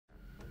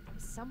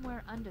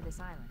somewhere under this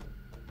island.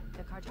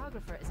 The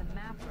cartographer is a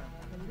map room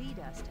that will lead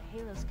us to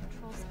Halo's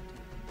control center.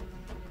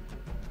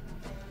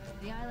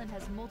 The island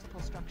has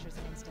multiple structures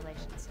and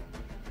installations.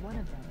 One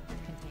of them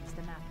contains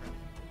the map room.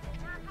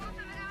 We're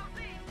approaching the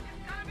LZ.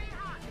 It's gonna be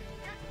hot.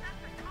 Get set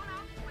to cut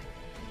out quick.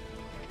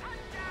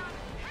 Touchdown,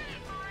 hit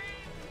it, Marine!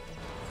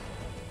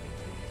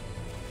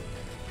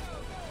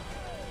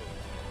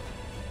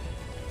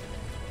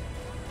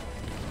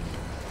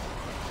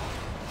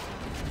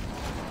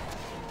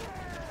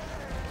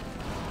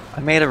 I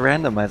made a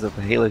randomizer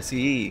for Halo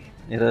CE.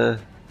 It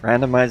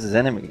randomizes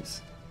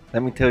enemies.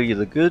 Let me tell you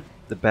the good,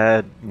 the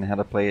bad, and how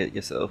to play it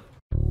yourself.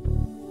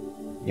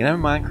 You know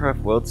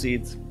Minecraft World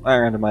Seeds? My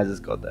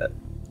randomizer's got that.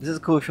 This is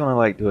cool if you want to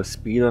like do a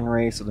speedrun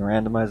race with the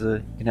randomizer.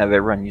 You can have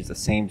everyone use the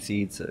same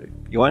seed, so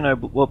you won't know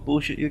what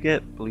bullshit you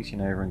get, but at least you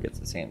know everyone gets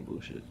the same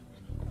bullshit.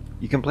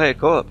 You can play it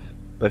co-op,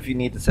 but if you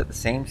need to set the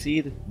same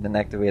seed, then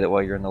activate it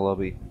while you're in the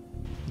lobby.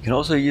 You can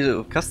also use it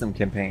with custom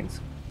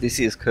campaigns. This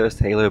is Cursed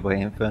Halo by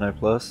Inferno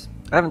Plus.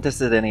 I haven't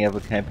tested any other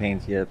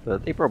campaigns yet,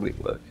 but they probably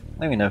work.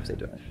 Let me know if they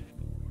don't.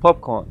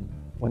 Popcorn.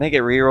 When they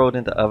get rerolled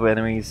into other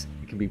enemies,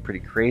 it can be pretty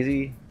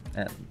crazy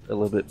and a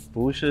little bit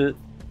bullshit.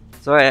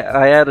 So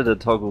I added a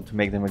toggle to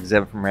make them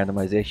exempt from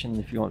randomization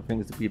if you want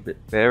things to be a bit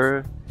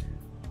fairer.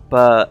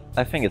 But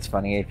I think it's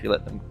funny if you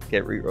let them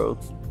get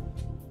rerolled.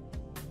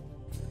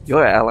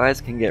 Your allies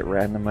can get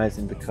randomized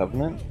into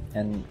Covenant,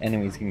 and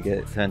enemies can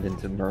get turned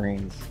into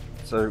Marines.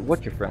 So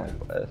watch your friendly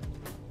fire.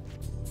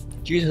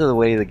 Due to the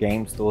way the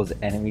game stores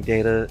enemy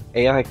data,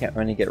 AI can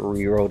only get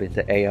rerolled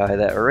into AI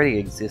that already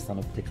exists on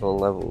a particular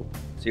level,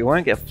 so you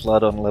won't get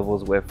Flood on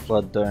levels where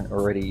Flood don't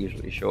already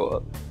usually show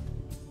up.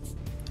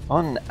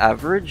 On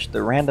average, the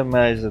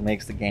randomizer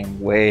makes the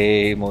game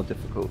way more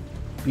difficult.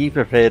 Be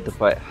prepared to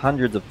fight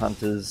hundreds of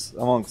hunters,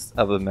 amongst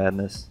other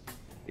madness.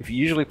 If you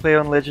usually play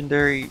on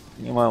Legendary,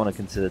 you might want to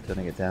consider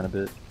turning it down a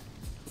bit.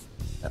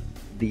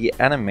 The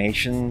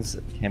animations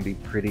can be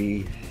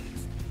pretty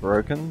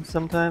broken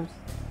sometimes.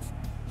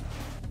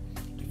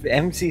 If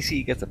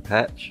MCC gets a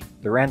patch,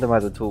 the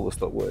randomizer tool will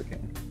stop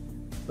working.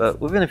 But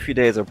within a few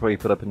days I'll probably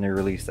put up a new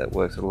release that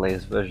works with the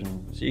latest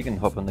version, so you can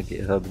hop on the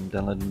GitHub and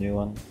download a new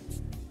one.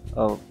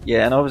 Oh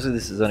yeah, and obviously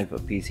this is only for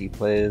PC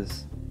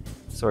players.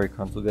 Sorry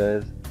console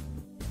guys.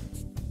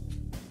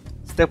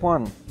 Step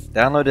 1.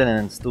 Download and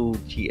install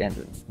Cheat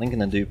Engine. Link in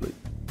the doobly.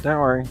 Don't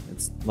worry,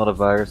 it's not a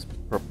virus,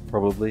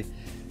 probably.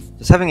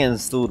 Just having it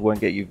installed won't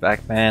get you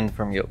back banned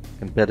from your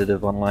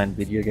competitive online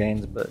video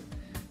games, but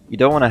you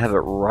don't want to have it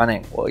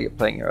running while you're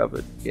playing your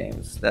other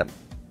games.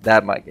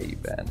 That might get you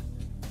banned.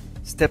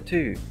 Step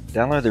 2.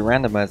 Download the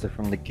randomizer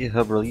from the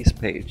GitHub release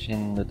page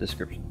in the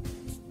description.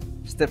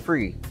 Step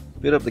 3.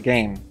 Boot up the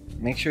game.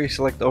 Make sure you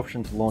select the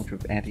option to launch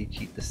with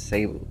anti-cheat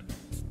disabled.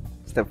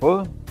 Step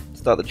 4.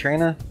 Start the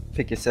trainer,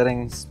 pick your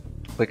settings,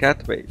 click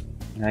activate.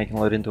 Now you can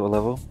load into a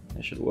level.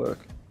 It should work.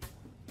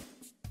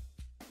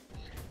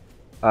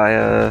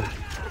 It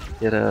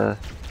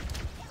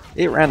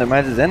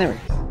randomizes enemies.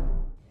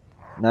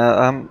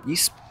 Now, you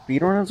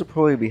speedrunners will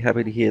probably be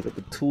happy to hear that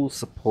the tool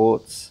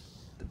supports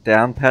the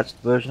down-patched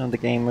version of the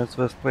game most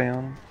of us play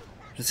on,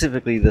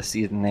 specifically the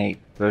Season 8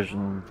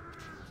 version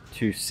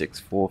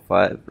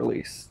 2645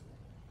 release.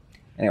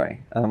 Anyway,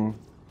 I'll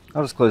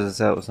just close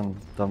this out with some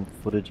dumb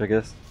footage, I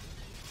guess.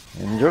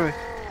 Enjoy!